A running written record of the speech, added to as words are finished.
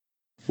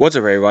What's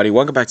up, everybody?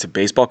 Welcome back to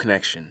Baseball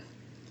Connection.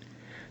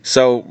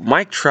 So,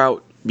 Mike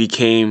Trout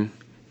became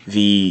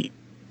the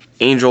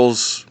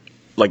Angels,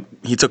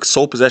 he took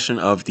sole possession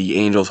of the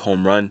Angels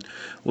home run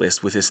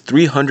list with his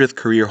 300th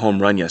career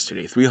home run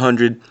yesterday.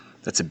 300,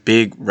 that's a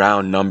big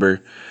round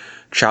number.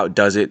 Trout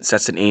does it,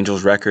 sets an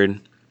Angels record.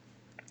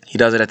 He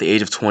does it at the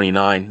age of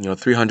 29,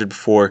 300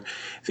 before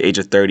the age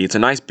of 30. It's a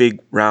nice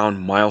big round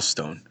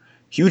milestone,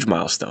 huge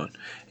milestone.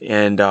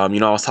 And, I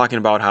was talking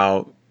about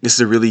how this is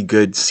a really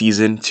good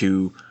season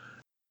to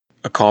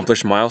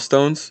accomplish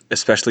milestones,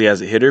 especially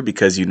as a hitter,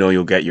 because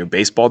you'll get your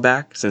baseball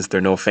back since there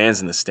are no fans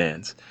in the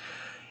stands.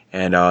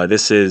 And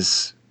this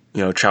is,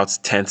 Trout's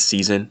 10th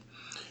season,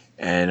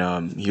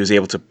 and he was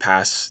able to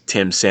pass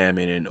Tim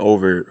Salmon in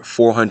over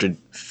 400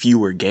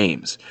 fewer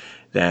games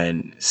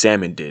than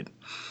Salmon did.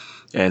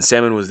 And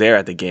Salmon was there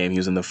at the game. He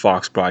was in the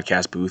Fox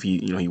broadcast booth.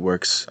 He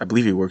works, I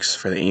believe he works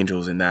for the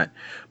Angels in that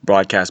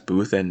broadcast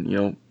booth,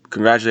 and,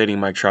 congratulating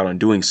Mike Trout on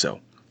doing so.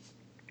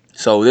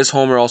 So this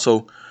homer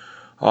also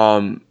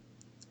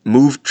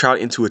moved Trout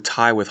into a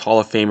tie with Hall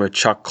of Famer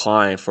Chuck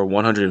Klein for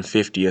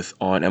 150th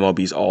on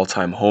MLB's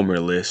all-time homer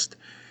list.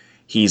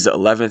 He's the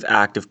 11th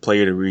active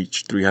player to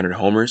reach 300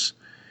 homers.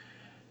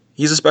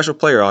 He's a special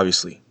player,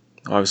 obviously.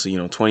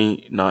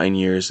 29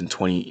 years and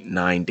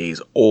 29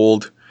 days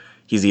old.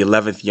 He's the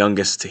 11th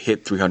youngest to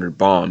hit 300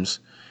 bombs.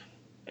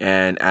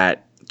 And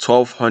at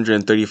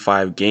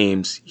 1,235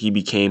 games, he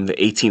became the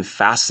 18th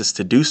fastest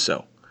to do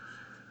so.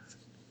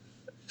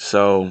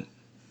 So,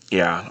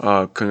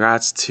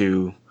 congrats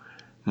to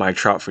Mike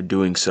Trout for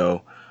doing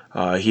so.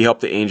 He helped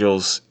the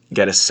Angels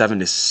get a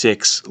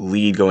 7-6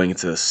 lead going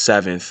into the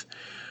seventh,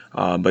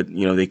 but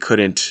they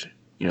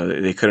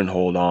couldn't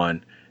hold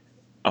on.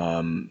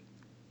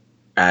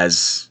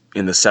 As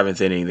in the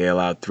seventh inning they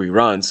allowed 3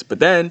 runs, but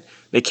then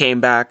they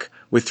came back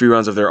with 3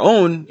 runs of their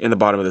own in the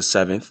bottom of the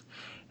seventh,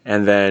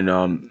 and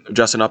then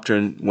Justin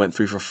Upton went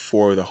 3 for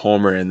 4 with a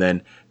homer, and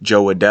then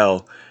Joe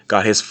Adell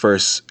got his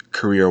first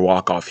career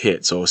walk-off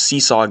hit. So a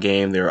seesaw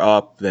game. They were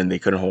up, then they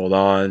couldn't hold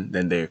on,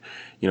 then they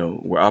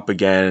were up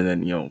again, and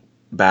then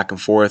back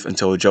and forth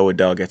until Joe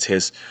Adell gets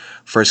his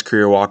first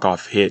career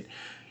walk-off hit.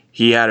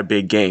 He had a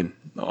big game.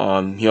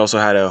 He also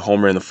had a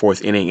homer in the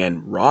 4th inning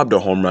and robbed a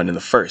home run in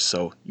the first.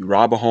 So you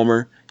rob a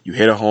homer, you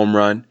hit a home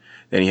run,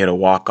 then he hit a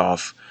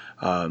walk-off.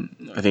 I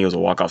think it was a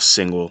walk-off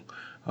single,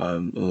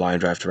 line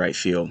drive to right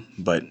field.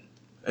 But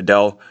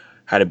Adell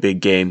had a big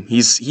game.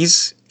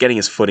 He's getting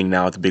his footing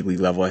now at the big league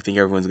level. I think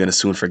everyone's going to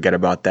soon forget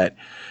about that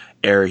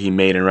error he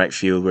made in right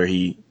field where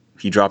he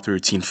dropped a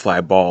routine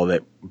fly ball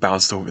that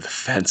bounced over the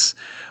fence.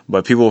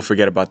 But people will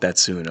forget about that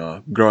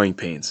soon. Growing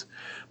pains.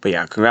 But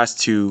yeah, congrats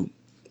to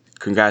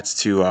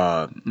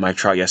Mike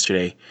Trout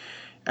yesterday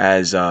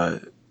as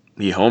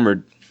he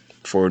homered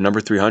for number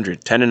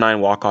 300. 10-9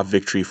 walk-off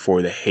victory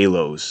for the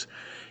Halos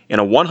in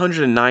a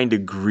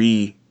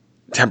 109-degree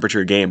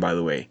temperature game, by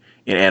the way,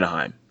 in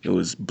Anaheim. It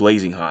was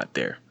blazing hot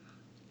there.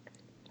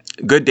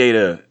 Good day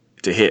to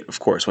hit, of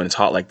course. When it's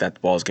hot like that, the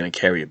ball is going to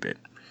carry a bit.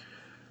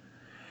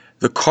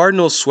 The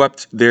Cardinals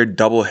swept their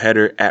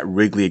doubleheader at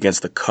Wrigley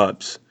against the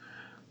Cubs.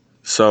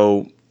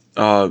 So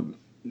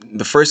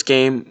the first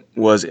game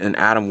was an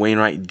Adam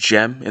Wainwright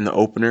gem in the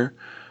opener.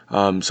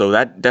 So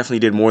that definitely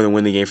did more than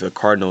win the game for the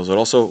Cardinals. It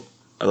also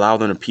allowed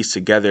them to piece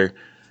together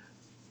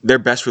their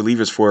best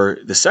relievers for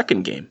the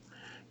second game.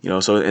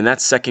 So in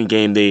that second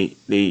game,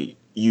 they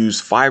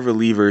used 5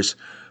 relievers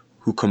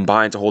who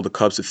combined to hold the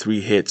Cubs to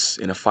 3 hits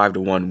in a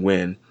 5-1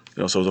 win.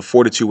 So it was a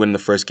 4-2 win in the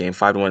first game,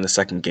 5-1 in the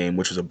second game,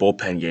 which was a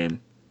bullpen game.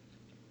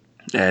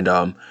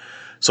 And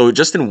so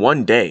just in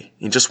one day,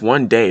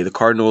 the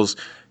Cardinals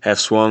have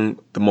swung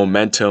the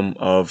momentum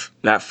of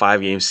that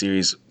 5-game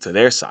series to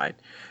their side.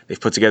 They've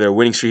put together a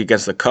winning streak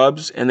against the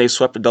Cubs, and they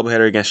swept a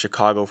doubleheader against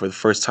Chicago for the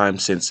first time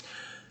since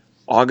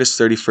August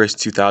 31st,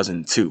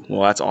 2002.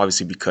 Well, that's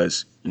obviously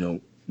because,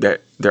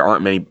 there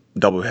aren't many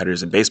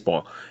doubleheaders in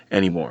baseball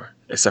anymore,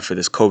 except for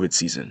this COVID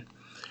season.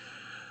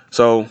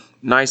 So,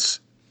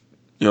 nice,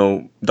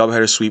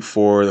 doubleheader sweep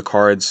for the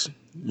Cards.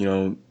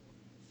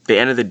 They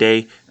ended the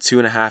day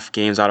 2.5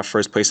 games out of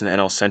first place in the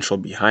NL Central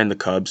behind the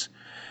Cubs.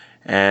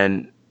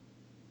 And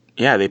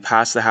yeah, they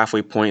passed the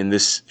halfway point in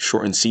this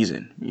shortened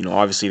season.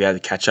 Obviously they had to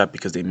catch up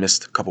because they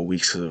missed a couple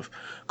weeks because of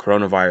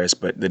coronavirus,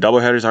 but the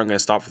doubleheaders aren't going to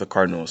stop for the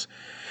Cardinals.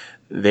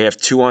 They have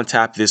 2 on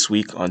tap this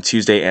week on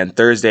Tuesday and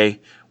Thursday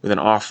with an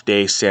off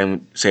day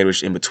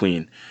sandwiched in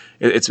between.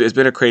 It's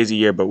been a crazy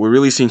year, but we're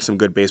really seeing some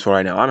good baseball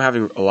right now. I'm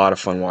having a lot of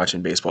fun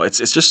watching baseball. It's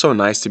just so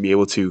nice to be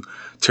able to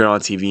turn on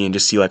TV and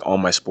just see all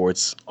my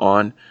sports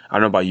on. I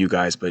don't know about you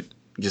guys, but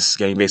just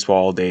getting baseball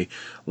all day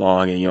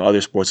long and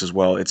other sports as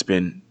well. It's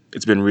been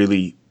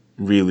really,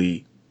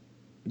 really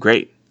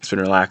great. It's been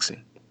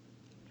relaxing.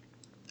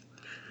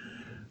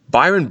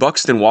 Byron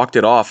Buxton walked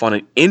it off on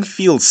an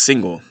infield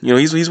single.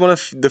 He's one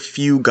of the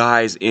few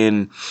guys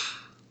in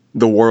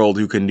the world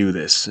who can do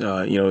this.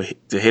 To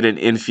hit an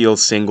infield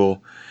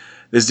single.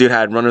 This dude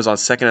had runners on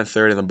second and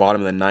third in the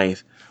bottom of the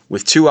ninth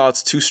with 2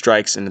 outs, 2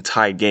 strikes in a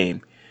tied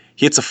game.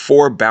 He hits a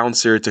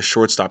 4-bouncer to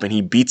shortstop and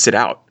he beats it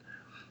out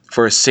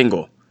for a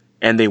single,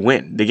 and they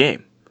win the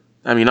game.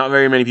 I mean, not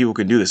very many people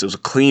can do this. It was a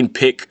clean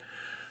pick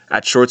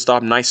at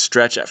shortstop, nice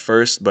stretch at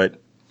first, but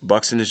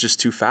Buxton is just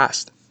too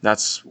fast.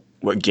 That's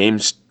what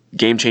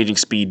game-changing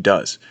speed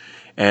does.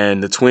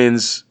 And the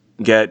Twins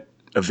get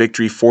a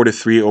victory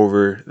 4-3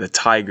 over the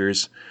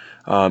Tigers,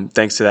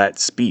 thanks to that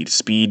speed.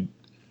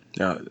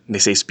 They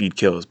say speed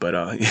kills, but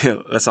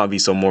let's not be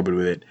so morbid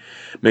with it.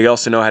 Miguel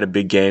Sano had a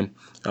big game.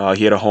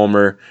 He had a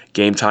homer,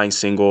 game-tying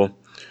single.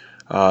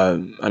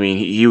 I mean,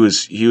 he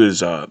was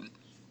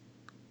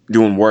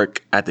doing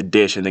work at the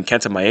dish, and then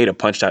Kenta Maeda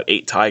punched out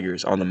 8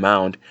 Tigers on the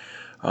mound.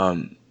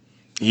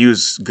 He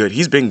was good.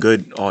 He's been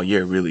good all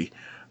year, really.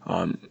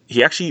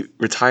 He actually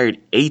retired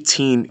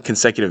 18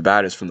 consecutive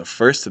batters from the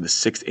first to the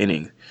 6th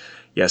inning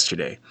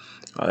yesterday.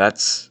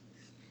 That's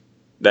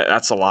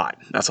a lot.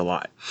 That's a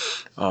lot.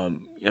 I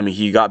mean,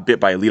 he got bit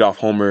by a leadoff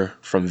homer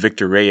from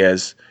Victor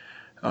Reyes.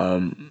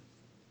 But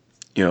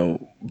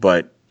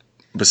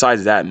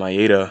besides that,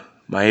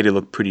 Maeda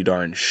looked pretty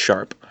darn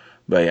sharp.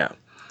 But yeah,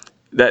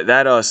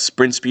 that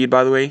sprint speed,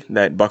 by the way,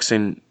 that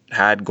Buxton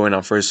had going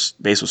on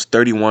first base was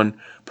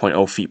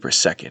 31.0 feet per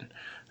second.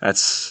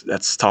 That's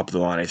top of the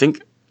line. I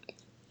think,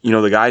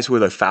 the guys who are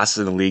the fastest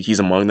in the league, he's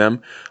among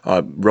them.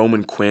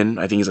 Roman Quinn,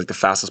 I think he's like the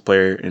fastest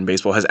player in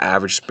baseball. His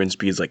average sprint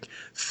speed is like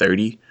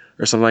 30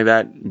 or something like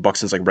that.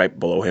 Buxton's like right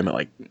below him at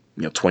like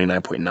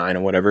 29.9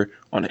 or whatever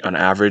on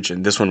average,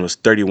 and this one was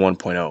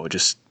 31.0,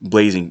 just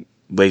blazing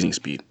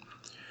speed.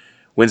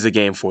 Wins the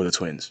game for the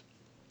Twins.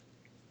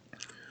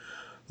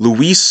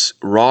 Luis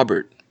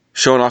Robert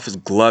showing off his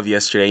glove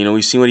yesterday.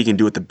 We've seen what he can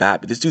do with the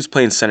bat, but this dude's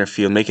playing center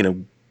field,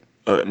 making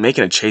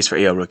a chase for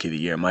AL Rookie of the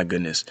Year. My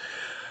goodness,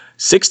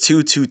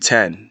 6'2",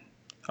 210.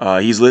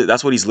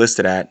 That's what he's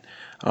listed at.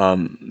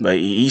 But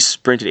he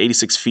sprinted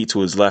 86 feet to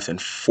his left in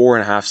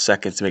 4.5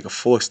 seconds to make a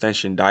full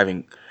extension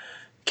diving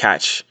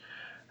catch,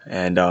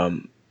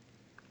 and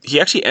he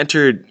actually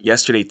entered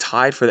yesterday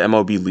tied for the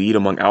MLB lead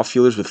among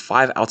outfielders with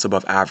 5 outs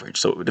above average.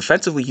 So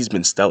defensively, he's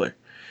been stellar.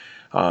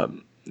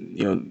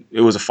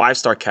 It was a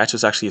 5-star catch. It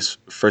was actually his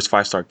first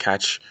 5-star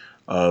catch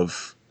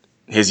of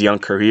his young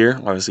career.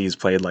 Obviously, he's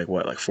played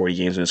like 40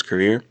 games in his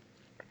career,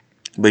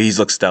 but he's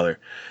looked stellar.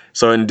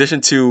 So in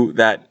addition to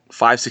that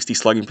 560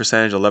 slugging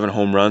percentage, 11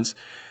 home runs,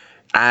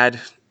 add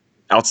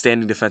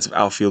outstanding defensive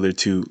outfielder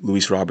to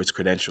Luis Roberts'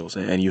 credentials,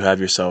 and you have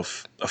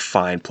yourself a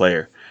fine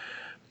player.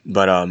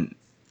 But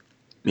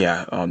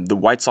the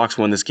White Sox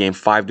won this game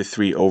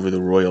 5-3 over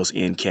the Royals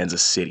in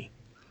Kansas City.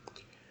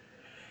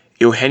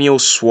 Eugenio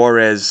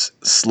Suarez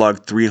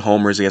slugged 3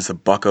 homers against the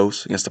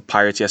Buccos, against the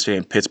Pirates yesterday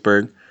in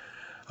Pittsburgh.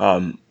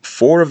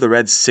 4 of the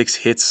Reds' 6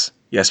 hits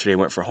yesterday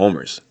went for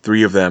homers.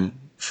 3 of them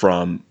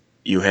from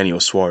Eugenio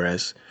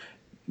Suarez.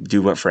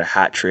 Dude went for a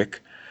hat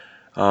trick.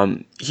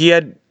 He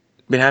had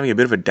been having a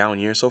bit of a down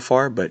year so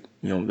far, but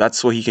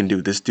that's what he can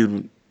do. This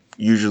dude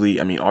usually,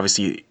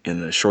 obviously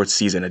in the short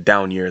season, a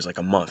down year is like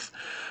a month.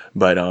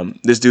 But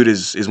this dude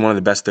is one of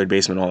the best third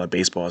basemen in all of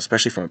baseball,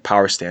 especially from a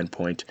power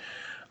standpoint.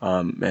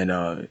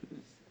 And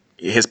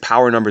his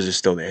power numbers are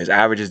still there. His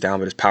average is down,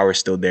 but his power is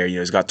still there.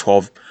 He's got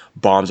 12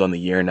 bombs on the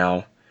year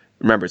now.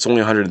 Remember, it's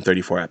only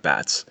 134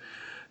 at-bats.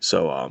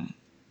 So,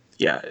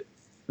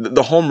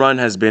 the home run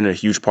has been a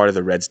huge part of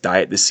the Reds'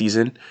 diet this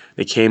season.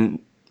 They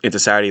came into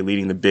Saturday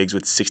leading the Bigs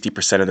with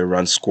 60% of their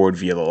runs scored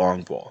via the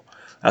long ball.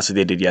 That's what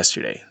they did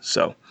yesterday.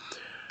 So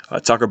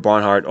Tucker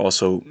Barnhart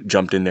also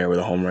jumped in there with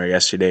a home run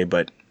yesterday,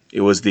 but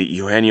it was the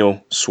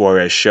Eugenio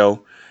Suarez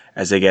show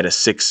as they get a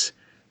 6-2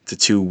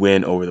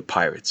 win over the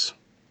Pirates.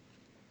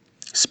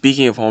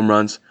 Speaking of home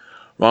runs,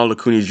 Ronald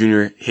Acuna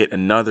Jr. hit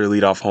another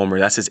leadoff homer.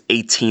 That's his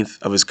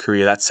 18th of his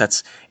career. That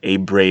sets a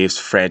Braves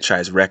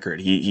franchise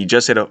record. He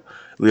just hit a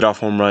leadoff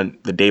home run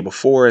the day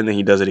before, and then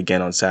he does it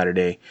again on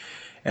Saturday.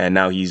 And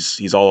now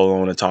he's all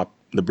alone atop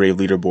the Brave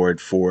leaderboard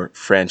for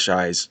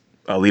franchise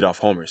leadoff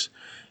homers.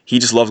 He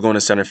just loves going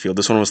to center field.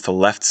 This one was to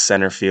left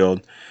center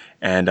field,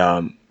 and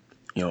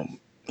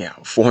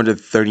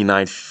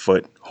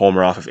 439-foot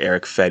homer off of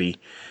Eric Fetty.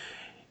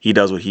 He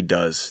does what he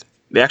does.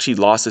 They actually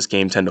lost this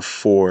game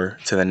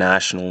 10-4 to the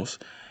Nationals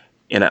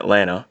in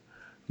Atlanta,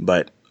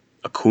 but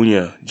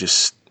Acuna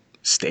just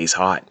stays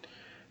hot.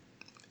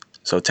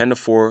 So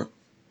 10-4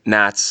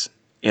 Nats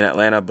in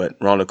Atlanta, but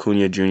Ronald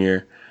Acuna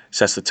Jr.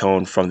 sets the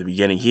tone from the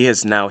beginning. He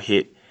has now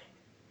hit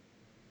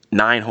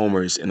 9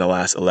 homers in the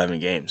last 11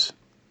 games.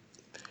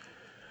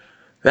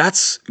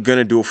 That's going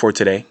to do it for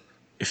today.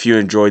 If you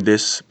enjoyed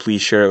this,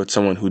 please share it with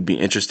someone who'd be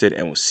interested,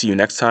 and we'll see you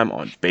next time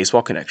on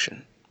Baseball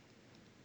Connection.